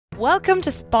Welcome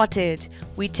to Spotted.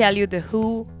 We tell you the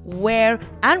who, where,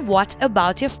 and what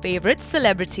about your favorite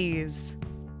celebrities.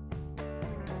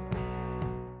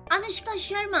 Anushka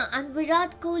Sharma and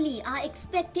Virat Kohli are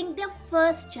expecting their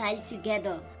first child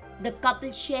together. The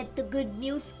couple shared the good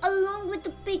news along with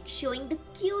a pic showing the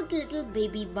cute little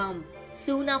baby bump.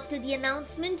 Soon after the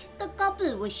announcement, the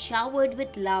couple was showered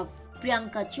with love.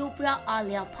 Priyanka Chopra,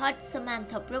 Alia Bhatt,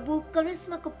 Samantha Prabhu,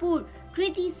 Karisma Kapoor,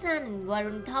 Kriti Sanon,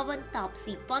 Varun Dhawan,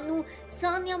 Taapsee Pannu,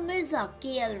 Sania Mirza,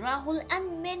 KL Rahul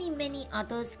and many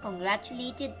others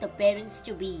congratulated the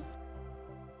parents-to-be.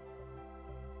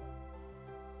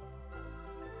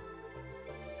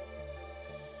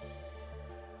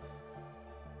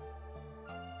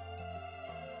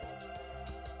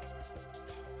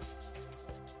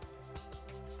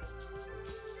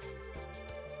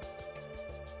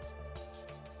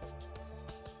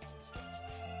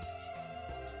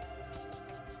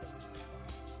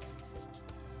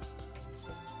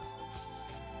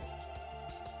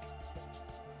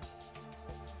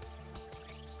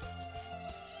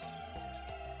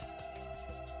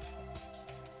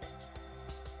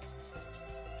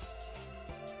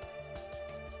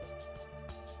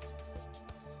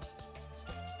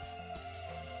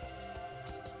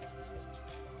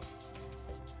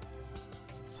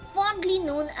 Fondly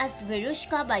known as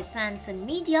Virushka by fans and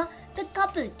media, the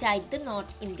couple tied the knot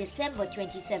in December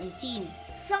 2017.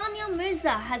 Sania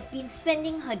Mirza has been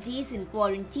spending her days in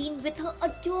quarantine with her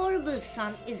adorable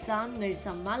son Izan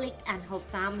Mirza Malik and her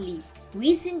family.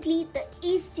 Recently, the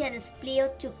ace tennis player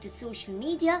took to social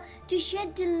media to share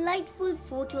delightful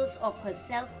photos of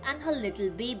herself and her little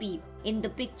baby. In the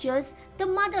pictures, the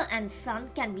mother and son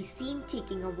can be seen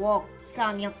taking a walk.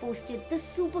 Sania posted the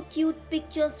super cute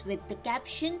pictures with the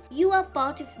caption, "You are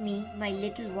part of me, my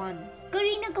little one."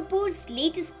 Kareena Kapoor's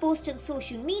latest post on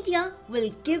social media will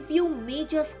give you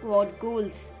major squad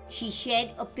goals. She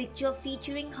shared a picture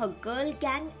featuring her girl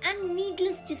gang and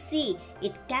needless to say,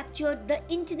 it captured the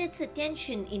internet's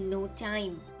attention in no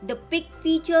time. The pic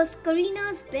features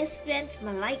Kareena's best friends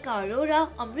Malaika Arora,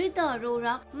 Amrita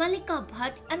Arora, Malika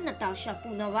Bhatt and Natasha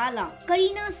Poonawalla.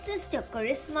 Kareena's sister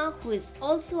Karisma, who is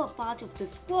also a part of the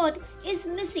squad, is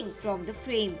missing from the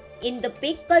frame. In the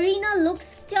pic, Kareena looks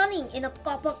stunning in a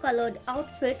copper-colored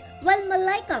outfit, while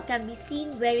Malaika can be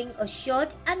seen wearing a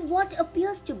shirt and what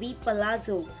appears to be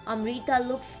palazzo. Amrita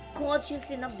looks gorgeous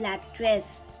in a black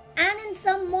dress. And in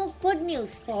some more good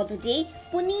news for the day,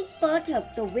 Puneet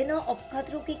Pathak, the winner of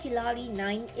Khatron Ke Khiladi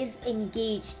 9, is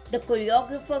engaged. The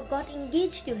choreographer got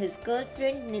engaged to his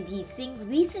girlfriend Nidhi Singh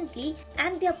recently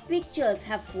and their pictures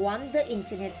have won the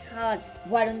internet's heart.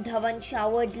 Varun Dhawan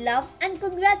showered love and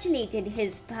congratulated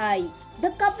his bhai.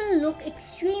 The couple look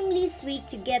extremely sweet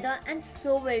together and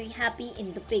so very happy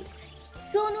in the pics.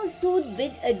 Sonu Sood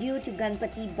bid adieu to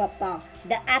Ganpati Bappa.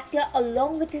 The actor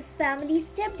along with his family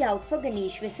stepped out for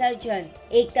Ganesh Visarjan.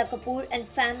 Ekta Kapoor and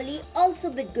family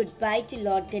also bid goodbye to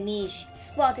Lord Ganesh.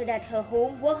 Spotted at her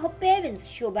home were her parents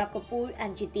Shobha Kapoor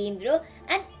and Jitendra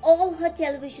and all her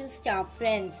television star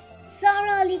friends.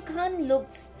 Sara Ali Khan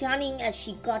looked stunning as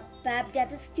she got pabbed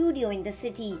at a studio in the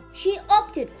city. She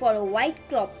opted for a white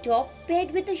crop top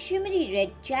paired with a shimmery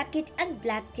red jacket and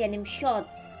black denim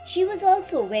shorts. She was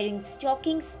also wearing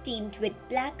stockings steamed with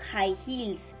black high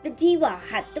heels. The diva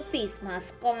had the face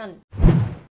mask on.